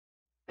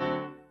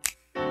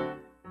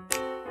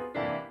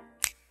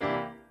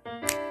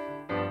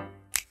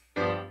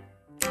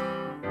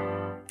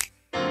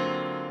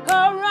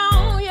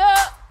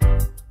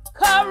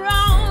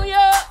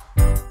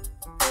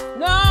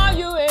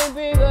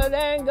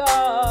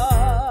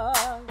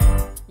God.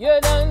 You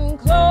done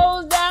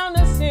closed down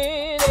the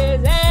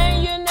cities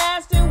and you're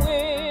nasty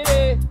with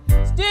it.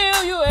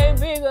 Still you ain't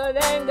bigger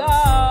than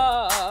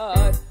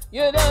God.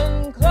 You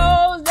done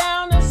closed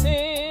down the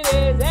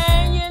cities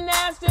and you're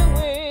nasty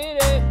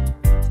with it.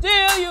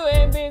 Still you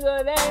ain't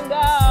bigger than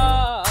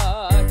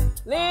God.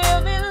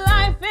 Living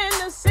life in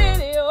the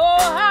city, oh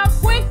how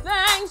quick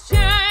things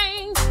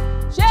change.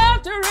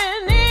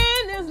 Sheltering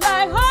in is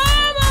like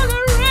home on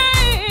the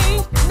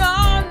range.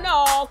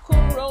 No,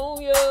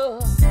 CoronYa.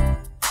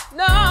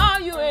 No,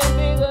 you ain't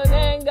bigger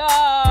than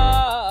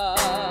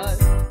God.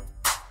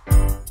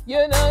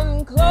 You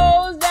done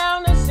closed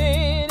down the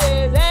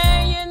cities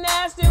and you're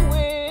nasty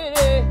with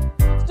it.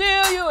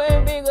 Still you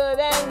ain't bigger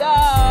than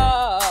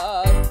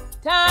God.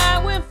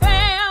 Time with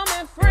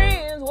family,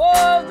 friends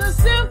was the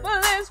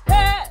simplest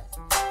past.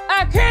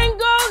 I can't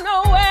go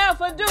nowhere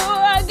for do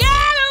I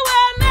gotta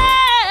wear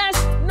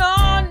mask.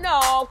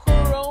 No,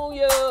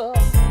 CoronYa.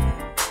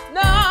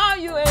 No,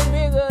 you ain't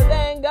bigger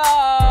than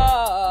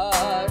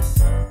God.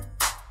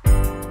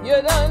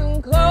 You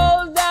done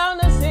closed down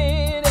the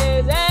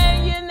cities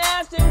and you're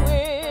nasty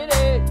with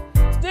it.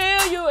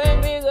 Still you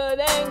ain't bigger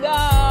than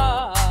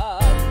God.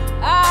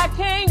 I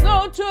can't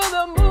go to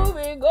the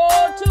movie, go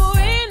to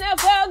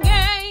NFL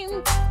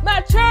game.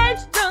 My church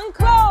done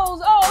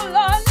closed, oh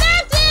Lord,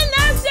 nothing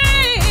the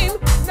same.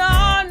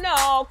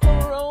 No,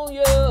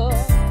 CoronYa.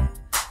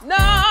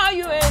 No,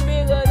 you ain't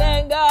bigger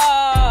than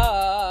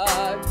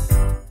God.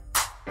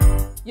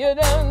 You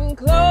done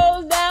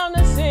closed down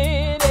the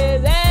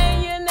cities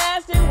and you're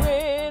nasty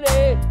with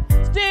it.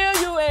 Still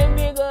you ain't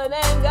bigger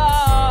than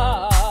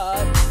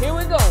God. Here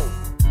we go.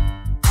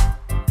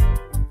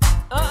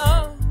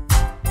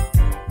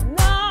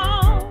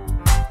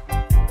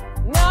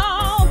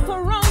 No,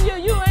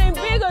 CoronYa, you ain't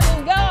bigger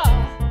than God.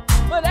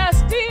 But I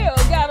still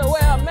gotta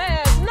wear a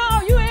mask.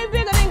 No, you ain't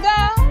bigger than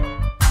God.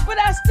 But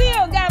I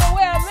still gotta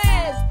wear a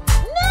mask.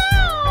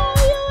 No,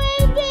 you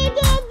ain't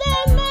bigger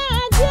than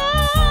my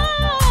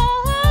God.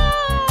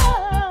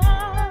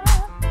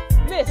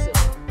 Listen.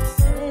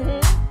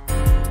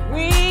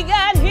 We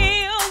got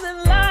hills in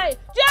life,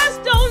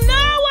 just don't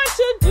know what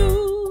to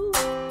do.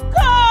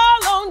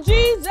 Call on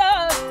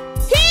Jesus,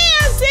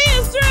 he'll see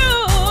us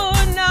through.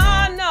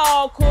 No,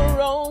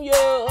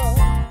 CoronYa.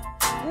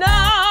 No,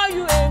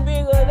 you ain't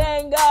bigger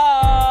than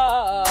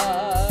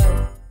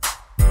God.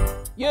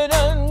 You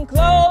done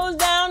closed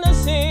down the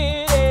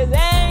cities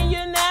and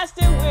you're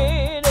nasty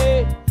with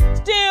it.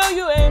 Still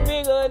you ain't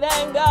bigger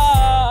than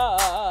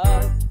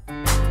God.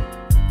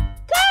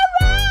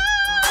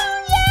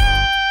 CoronYa.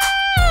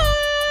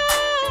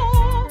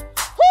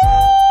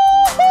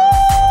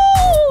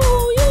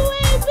 Ooh, you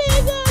ain't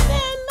bigger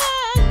than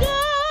my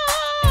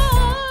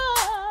God.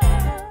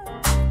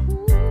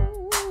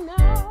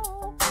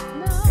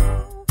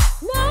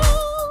 No.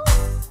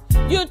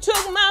 You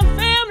took my